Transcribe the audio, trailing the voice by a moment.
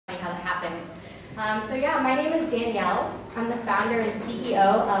happens. So yeah, my name is Danielle. I'm the founder and CEO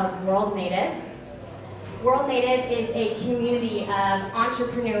of World Nativ. World Nativ is a community of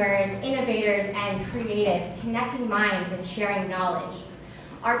entrepreneurs, innovators, and creatives connecting minds and sharing knowledge.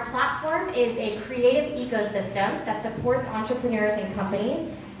 Our platform is a creative ecosystem that supports entrepreneurs and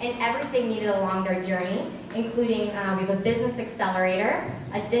companies in everything needed along their journey, including we have a business accelerator,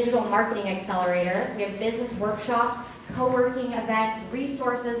 a digital marketing accelerator, we have business workshops, co-working events,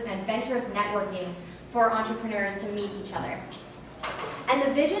 resources, and adventurous networking for entrepreneurs to meet each other. And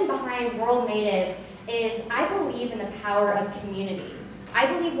the vision behind World Nativ is I believe in the power of community.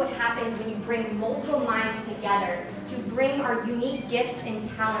 I believe what happens when you bring multiple minds together to bring our unique gifts and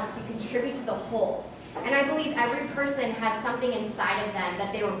talents to contribute to the whole. And I believe every person has something inside of them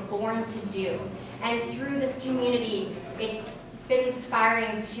that they were born to do. And through this community, it's been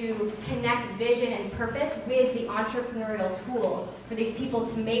inspiring to connect vision and purpose with the entrepreneurial tools for these people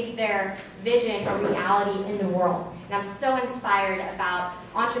to make their vision a reality in the world. And I'm so inspired about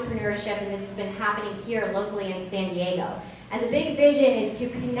entrepreneurship, and this has been happening here locally in San Diego. And the big vision is to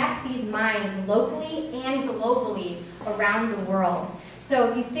connect these minds locally and globally around the world. So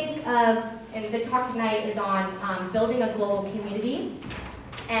if you think of, and the talk tonight is on building a global community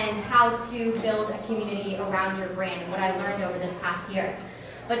and how to build a community around your brand and what I learned over this past year.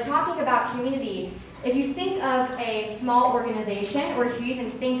 But talking about community, if you think of a small organization, or if you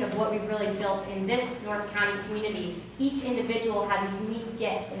even think of what we've really built in this North County community, each individual has a unique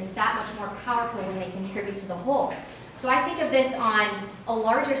gift, and it's that much more powerful when they contribute to the whole. So I think of this on a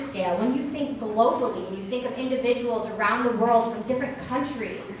larger scale. When you think globally, and you think of individuals around the world from different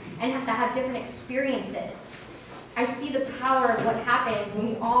countries and that have different experiences, I see the power of what happens when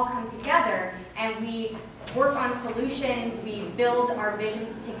we all come together and we work on solutions, we build our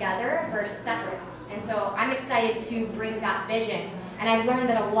visions together versus separate. And so I'm excited to bring that vision. And I've learned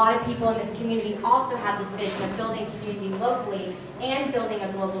that a lot of people in this community also have this vision of building community locally and building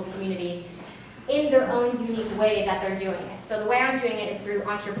a global community in their own unique way that they're doing it. So the way I'm doing it is through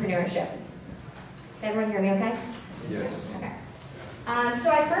entrepreneurship. Can everyone hear me okay? Yes. Okay.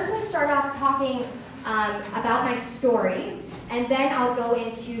 So I first want to start off talking about my story, and then I'll go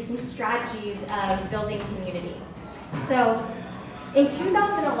into some strategies of building community. So in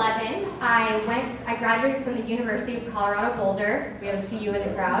 2011, I graduated from the University of Colorado Boulder. We have a CU in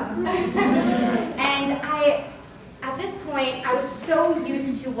the crowd. And at this point, I was so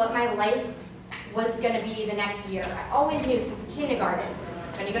used to what my life was going to be the next year. I always knew since kindergarten.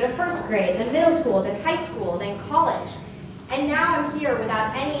 I'm going to go to first grade, then middle school, then high school, then college. And now I'm here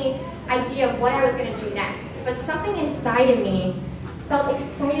without any idea of what I was going to do next. But something inside of me felt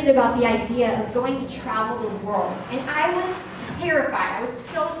excited about the idea of going to travel the world. And I was terrified. I was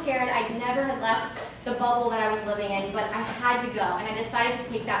so scared. I never had left the bubble that I was living in, but I had to go. And I decided to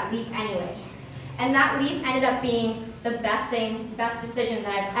take that leap anyways. And that leap ended up being the best decision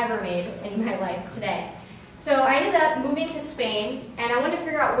that I've ever made in my life today. So I ended up moving to Spain, and I wanted to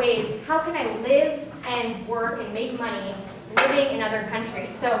figure out ways, how can I live and work and make money living in other countries?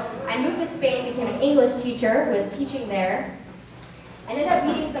 So I moved to Spain, became an English teacher, was teaching there, ended up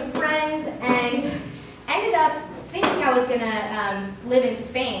meeting some friends, and ended up thinking I was going to live in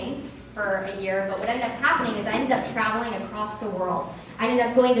Spain for a year, but what ended up happening is I ended up traveling across the world. I ended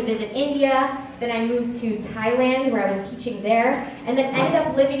up going to visit India, then I moved to Thailand where I was teaching there, and then ended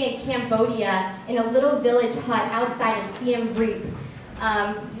up living in Cambodia in a little village hut outside of Siem Reap,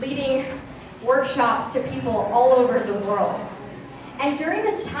 leading workshops to people all over the world. And during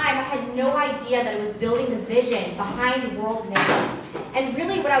this time, I had no idea that it was building the vision behind World Nativ. And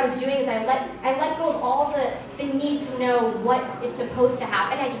really what I was doing is I let go of all the need to know what is supposed to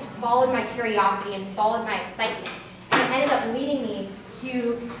happen. I just followed my curiosity and followed my excitement. And it ended up leading me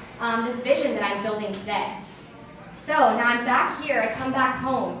to this vision that I'm building today. So now I'm back here, I come back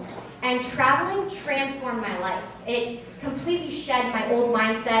home, and traveling transformed my life. It completely shed my old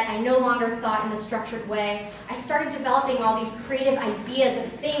mindset. I no longer thought in a structured way. I started developing all these creative ideas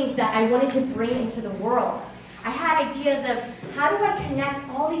of things that I wanted to bring into the world. I had ideas of how do I connect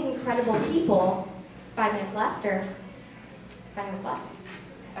all these incredible people. 5 minutes left, or 5 minutes left?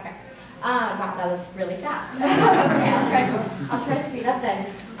 Okay. Wow, that was really fast. Okay, I'll try to speed up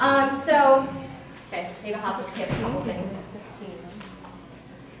then. Okay, maybe I'll have to skip 2 things. 15.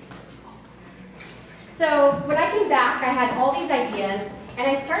 So when I came back, I had all these ideas, and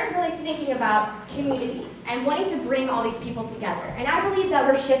I started really thinking about community and wanting to bring all these people together. And I believe that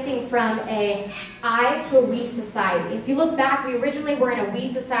we're shifting from a I to a we society. If you look back, we originally were in a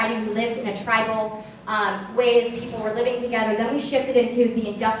we society. We lived in a tribal ways, people were living together. Then we shifted into the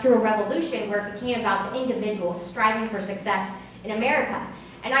Industrial Revolution, where it became about the individual striving for success in America.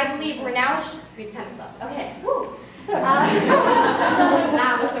 And I believe we're now, we have 10 minutes left. Okay, woo.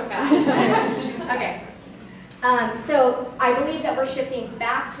 That was so fast. Okay. So I believe that we're shifting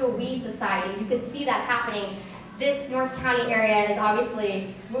back to a we society. You can see that happening. This North County area is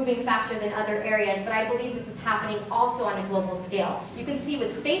obviously moving faster than other areas, but I believe this is happening also on a global scale. You can see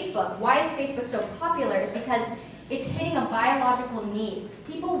with Facebook, why is Facebook so popular? Is because it's hitting a biological need.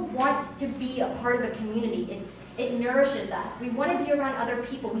 People want to be a part of a community. It nourishes us. We want to be around other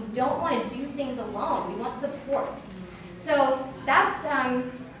people. We don't want to do things alone. We want support. So that's,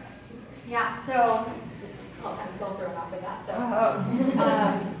 yeah, so, oh, I'm going through enough with that.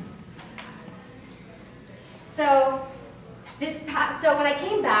 So when I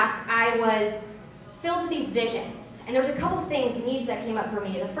came back, I was filled with these visions. And there was a couple of needs that came up for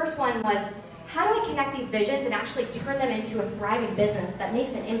me. The first one was, how do I connect these visions and actually turn them into a thriving business that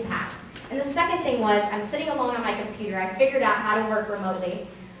makes an impact? And the second thing was, I'm sitting alone on my computer. I figured out how to work remotely,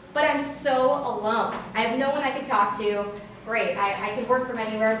 but I'm so alone. I have no one I can talk to. Great, I could work from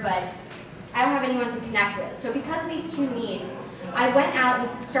anywhere, but I don't have anyone to connect with. So because of these two needs, I went out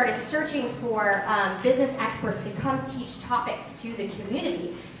and started searching for business experts to come teach topics to the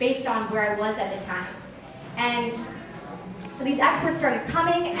community based on where I was at the time. And so these experts started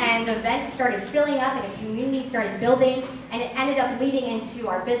coming, and the events started filling up, and a community started building, and it ended up leading into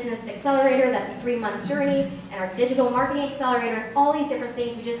our Business Accelerator. That's a 3-month journey, and our Digital Marketing Accelerator, all these different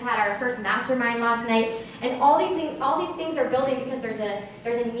things. We just had our first mastermind last night, and all these things are building because there's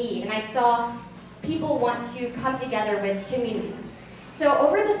a need, and I saw people want to come together with community. So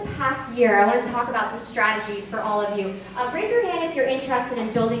over this past year, I want to talk about some strategies for all of you. Raise your hand if you're interested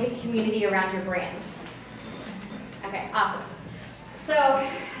in building a community around your brand. Okay, awesome.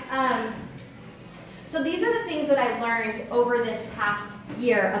 So these are the things that I learned over this past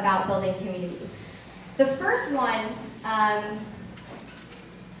year about building community. The first one I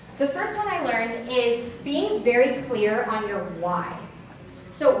learned is being very clear on your why.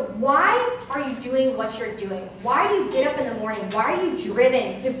 So why are you doing what you're doing? Why do you get up in the morning? Why are you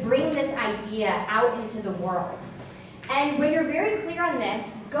driven to bring this idea out into the world? And when you're very clear on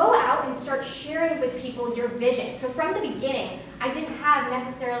this, go out and start sharing with people your vision. So from the beginning, I didn't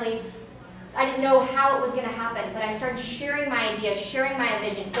know how it was going to happen, but I started sharing my ideas, sharing my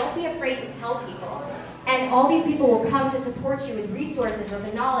vision. Don't be afraid to tell people. And all these people will come to support you with resources or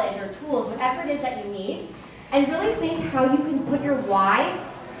the knowledge or tools, whatever it is that you need. And really think how you can put your why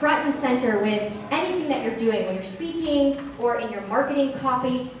front and center with anything that you're doing. When you're speaking or in your marketing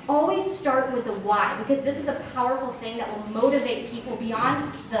copy, always start with the why, because this is a powerful thing that will motivate people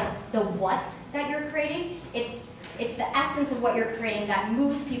beyond the what that you're creating. It's the essence of what you're creating that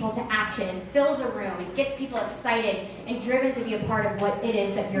moves people to action and fills a room and gets people excited and driven to be a part of what it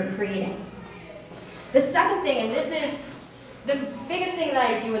is that you're creating. The second thing, and this is the biggest thing that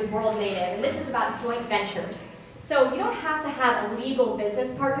I do with World Nativ, and this is about joint ventures. So you don't have to have a legal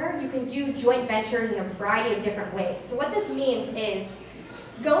business partner. You can do joint ventures in a variety of different ways. So what this means is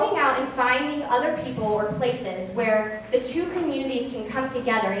going out and finding other people or places where the two communities can come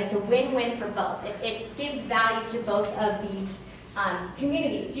together, and it's a win-win for both. It gives value to both of these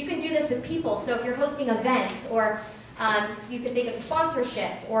communities. So you can do this with people. So if you're hosting events, or you can think of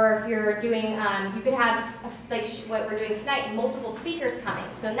sponsorships, or if you're doing, you could have, like what we're doing tonight, multiple speakers coming.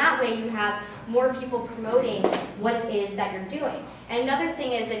 So in that way you have more people promoting what it is that you're doing. And another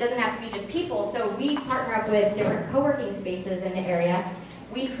thing is, it doesn't have to be just people. So we partner up with different co-working spaces in the area.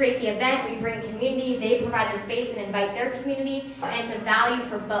 We create the event, we bring community, they provide the space and invite their community, and it's a value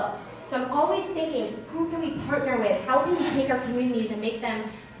for both. So I'm always thinking, who can we partner with? How can we take our communities and make them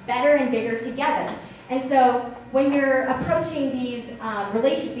better and bigger together? And so when you're approaching these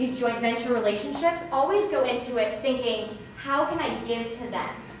joint venture relationships, always go into it thinking, how can I give to them?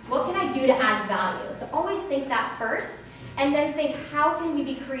 What can I do to add value? So always think that first, and then think, how can we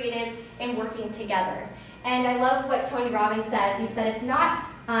be creative in working together? And I love what Tony Robbins says. He said, it's not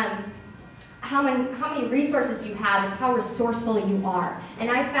how many resources you have, it's how resourceful you are. And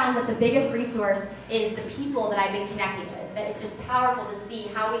I found that the biggest resource is the people that I've been connecting with, that it's just powerful to see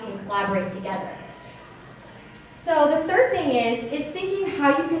how we can collaborate together. So the third thing is thinking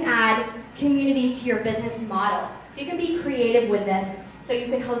how you can add community to your business model. So you can be creative with this. So you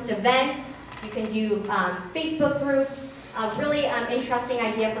can host events, you can do Facebook groups. A really interesting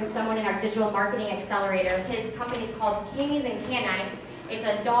idea from someone in our Digital Marketing Accelerator. His company is called Kings and Canines. It's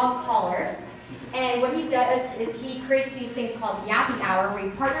a dog collar. And what he does is he creates these things called Yappy Hour, where he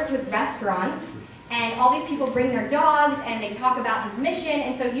partners with restaurants, and all these people bring their dogs and they talk about his mission.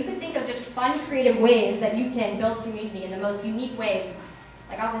 And so you can think of just fun, creative ways that you can build community in the most unique ways.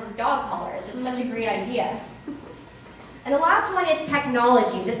 Like off this dog collar, it's just such a great idea. And the last one is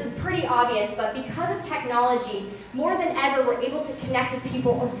technology. This is pretty obvious, but because of technology, more than ever, we're able to connect with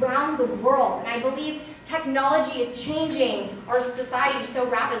people around the world. And I believe technology is changing our society so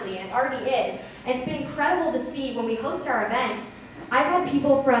rapidly, and it already is. And it's been incredible to see when we host our events. I've had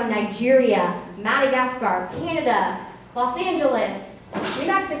people from Nigeria, Madagascar, Canada, Los Angeles, New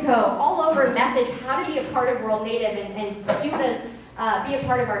Mexico, all over message how to be a part of World Native and be a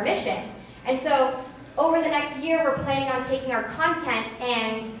part of our mission. And so over the next year, we're planning on taking our content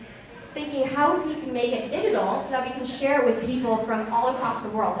and thinking how we can make it digital so that we can share it with people from all across the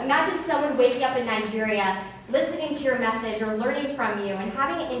world. Imagine someone waking up in Nigeria, listening to your message or learning from you and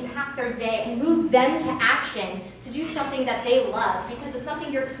having it impact their day and move them to action to do something that they love because of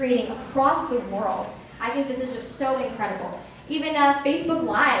something you're creating across the world. I think this is just so incredible. Even Facebook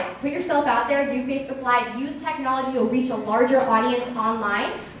Live, put yourself out there, do Facebook Live, use technology, you'll reach a larger audience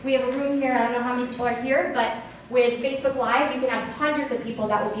online. We have a room here, I don't know how many people are here, but with Facebook Live, you can have hundreds of people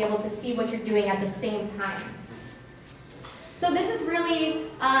that will be able to see what you're doing at the same time. So this is really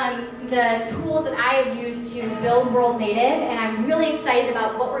the tools that I have used to build World Native, and I'm really excited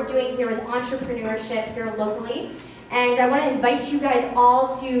about what we're doing here with entrepreneurship here locally. And I want to invite you guys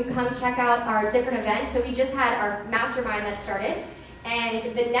all to come check out our different events. So we just had our mastermind that started, and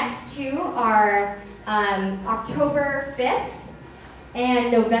the next two are October 5th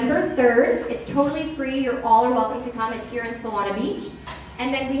and November 3rd. It's totally free. You're all are welcome to come. It's here in Solana Beach.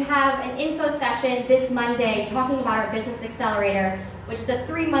 And then we have an info session this Monday talking about our Business Accelerator, which is a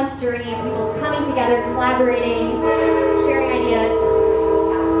 3-month journey of people coming together, collaborating, sharing ideas.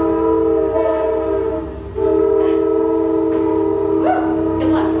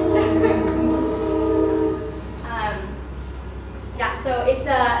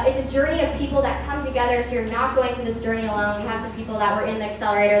 It's a journey of people that come together, so you're not going through this journey alone. We have some people that were in the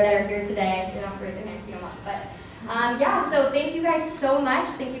accelerator that are here today. You don't have to raise your hand if you don't want. But yeah, so thank you guys so much.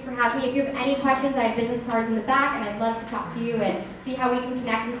 Thank you for having me. If you have any questions, I have business cards in the back, and I'd love to talk to you and see how we can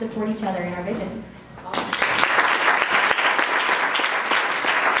connect and support each other in our visions.